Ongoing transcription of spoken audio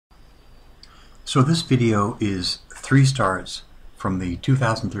So this video is 3 starts from the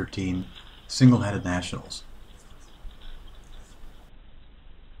 2013 Single-Headed Nationals.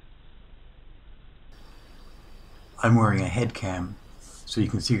 I'm wearing a head cam so you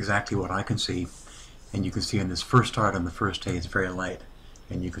can see exactly what I can see, and you can see in this first start on the first day it's very light,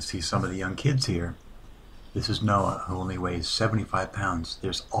 and you can see some of the young kids here. This is Noah, who only weighs 75 pounds.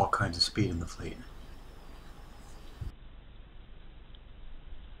 There's all kinds of speed in the fleet.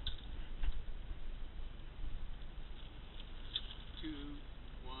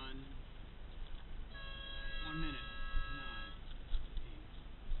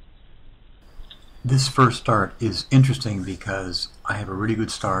 This first start is interesting because I have a really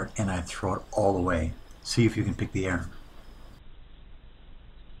good start and I throw it all away. See if you can pick the air.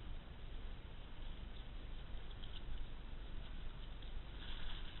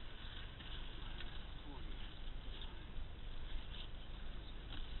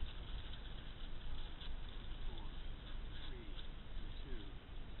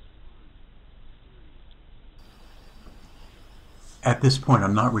 At this point,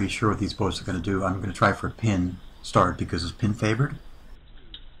 I'm not really sure what these boats are going to do. I'm going to try for a pin start because it's pin favored.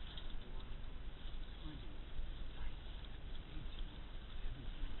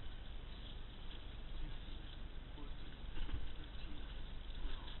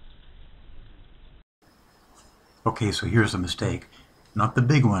 Okay, so here's a mistake. Not the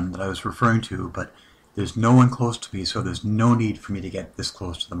big one that I was referring to, but there's no one close to me, so there's no need for me to get this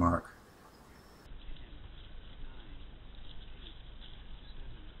close to the mark.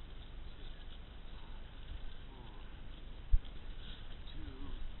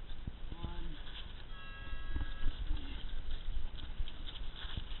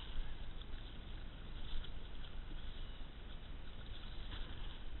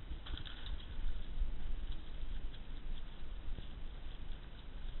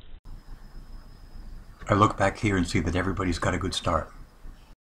 I look back here and see that everybody's got a good start.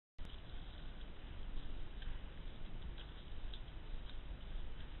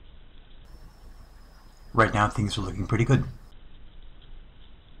 Right now things are looking pretty good.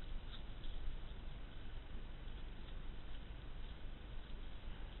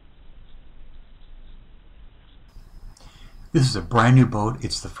 This is a brand new boat.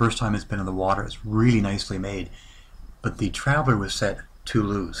 It's the first time it's been in the water. It's really nicely made, but the Traveler was set too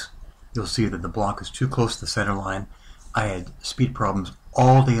loose. You'll see that the block is too close to the center line. I had speed problems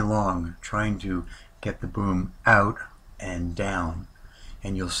all day long trying to get the boom out and down.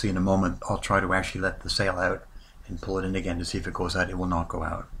 And you'll see in a moment I'll try to actually let the sail out and pull it in again to see if it goes out. It will not go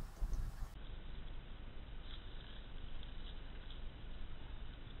out.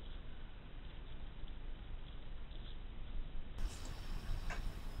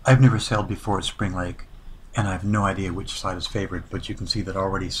 I've never sailed before at Spring Lake, and I have no idea which side is favored, but you can see that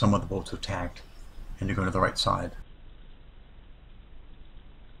already some of the boats have tacked and they're going to the right side.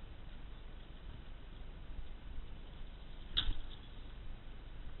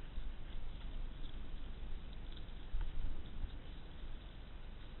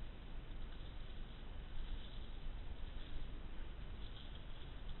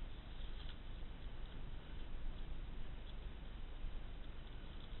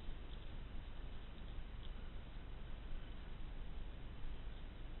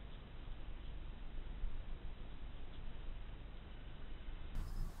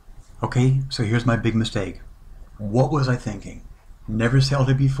 Okay, so here's my big mistake. What was I thinking? Never sailed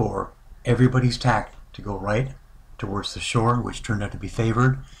it before. Everybody's tacked to go right towards the shore, which turned out to be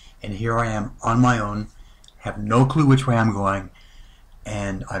favored. And here I am on my own, have no clue which way I'm going,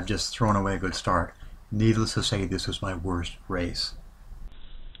 and I've just thrown away a good start. Needless to say, this was my worst race.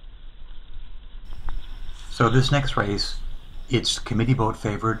 So this next race, it's committee boat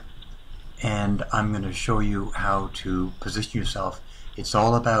favored, and I'm going to show you how to position yourself. It's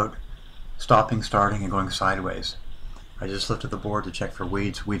all about stopping, starting, and going sideways. I just lifted the board to check for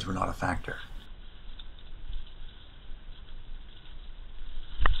weeds. Weeds were not a factor.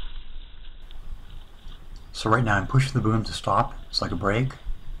 So right now I'm pushing the boom to stop. It's like a brake.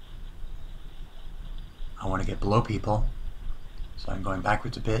 I want to get below people, so I'm going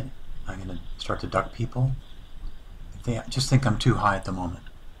backwards a bit. I'm going to start to duck people. I just think I'm too high at the moment.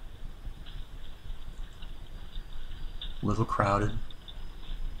 A little crowded.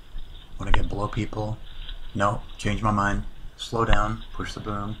 Want to get below people. No, change my mind. Slow down, push the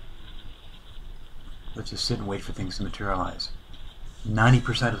boom. Let's just sit and wait for things to materialize.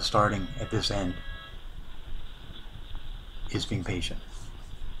 90% of starting at this end is being patient.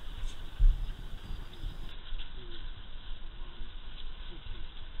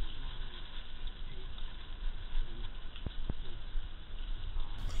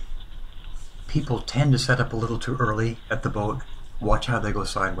 people tend to set up a little too early at the boat. Watch how they go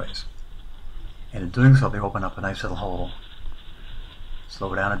sideways. And in doing so, they open up a nice little hole.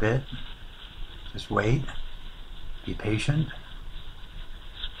 Slow down a bit. Just wait. Be patient.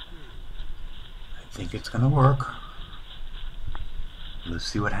 I think it's going to work. Let's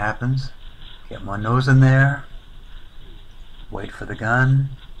see what happens. Get my nose in there. Wait for the gun.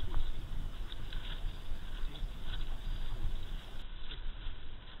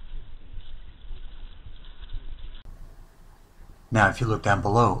 Now if you look down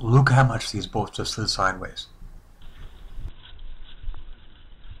below, look how much these boats just slid sideways.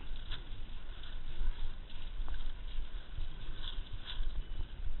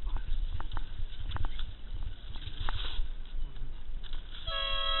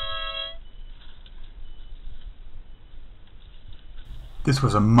 This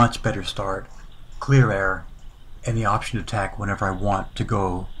was a much better start, clear air, and the option to tack whenever I want to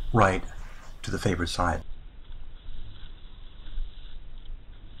go right to the favored side.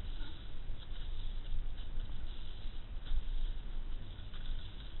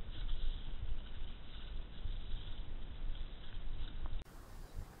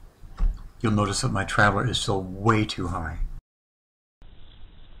 You'll notice that my Traveler is still way too high.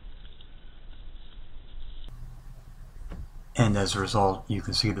 And as a result, you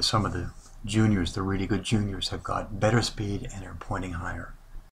can see that some of the juniors, the really good juniors, have got better speed and are pointing higher.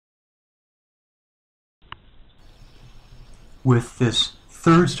 With this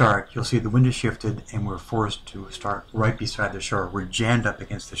third start, you'll see the wind has shifted and we're forced to start right beside the shore. We're jammed up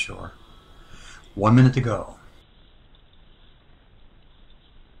against the shore. 1 minute to go.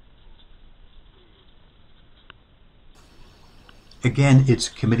 Again, it's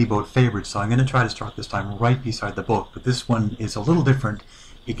committee boat favored, so I'm going to try to start this time right beside the boat, but this one is a little different.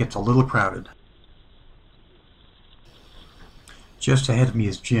 It gets a little crowded. Just ahead of me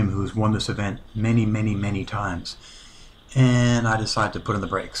is Jim, who's won this event many times. And I decide to put in the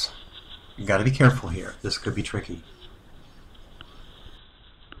brakes. You've got to be careful here. This could be tricky.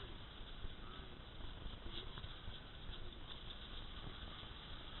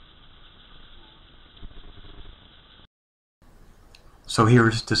 So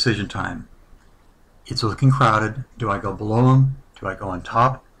here's decision time. It's looking crowded. Do I go below him? Do I go on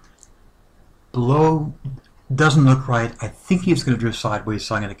top? Below doesn't look right. I think he's going to drift sideways,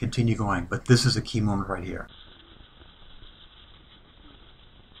 so I'm going to continue going. But this is a key moment right here.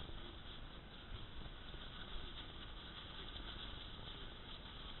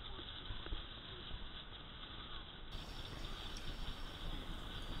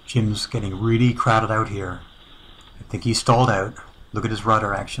 Jim's getting really crowded out here. I think he's stalled out. Look at his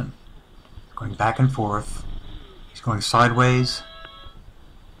rudder action. Going back and forth. He's going sideways.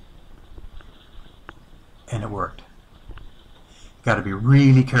 And it worked. Got to be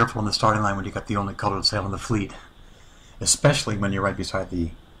really careful on the starting line when you got the only colored sail in the fleet. Especially when you're right beside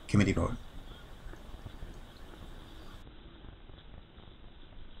the committee boat.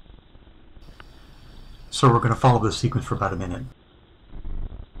 So we're going to follow this sequence for about a minute.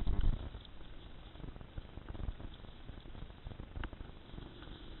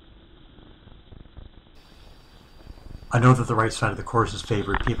 I know that the right side of the course is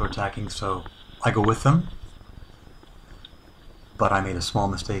favored, people are tacking, so I go with them. But I made a small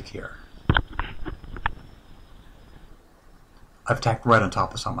mistake here. I've tacked right on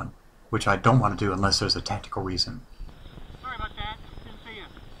top of someone, which I don't want to do unless there's a tactical reason. Sorry about that. Didn't see you.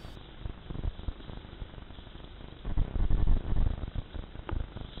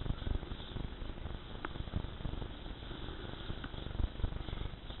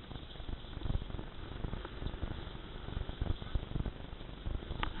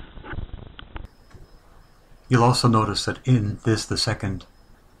 You'll also notice that in this, the second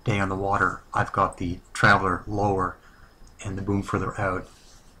day on the water, I've got the Traveler lower and the boom further out.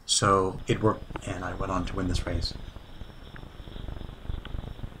 So it worked and I went on to win this race.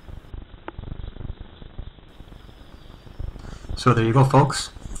 So there you go,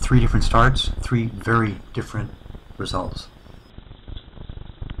 folks. 3 different starts, 3 very different results.